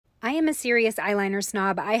I am a serious eyeliner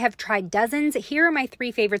snob. I have tried dozens. Here are my 3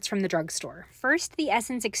 favorites from the drugstore. First, the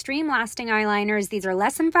Essence Extreme Lasting Eyeliners. These are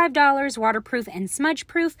less than $5, waterproof and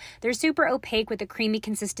smudge-proof. They're super opaque with a creamy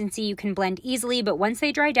consistency. You can blend easily, but once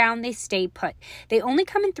they dry down, they stay put. They only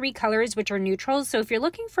come in 3 colors, which are neutrals, so if you're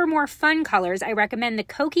looking for more fun colors, I recommend the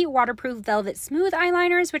Koki Waterproof Velvet Smooth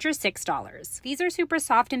Eyeliners, which are $6. These are super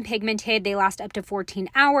soft and pigmented. They last up to 14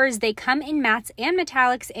 hours. They come in mattes and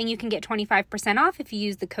metallics, and you can get 25% off if you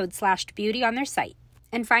use the code /beauty on their site.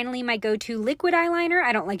 And finally, my go-to liquid eyeliner.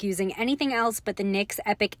 I don't like using anything else but the NYX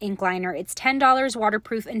Epic Ink Liner. It's $10,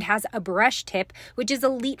 waterproof, and has a brush tip, which is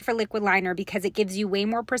elite for liquid liner because it gives you way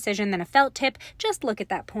more precision than a felt tip. Just look at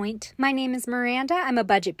that point. My name is Miranda. I'm a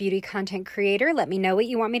budget beauty content creator. Let me know what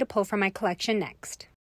you want me to pull from my collection next.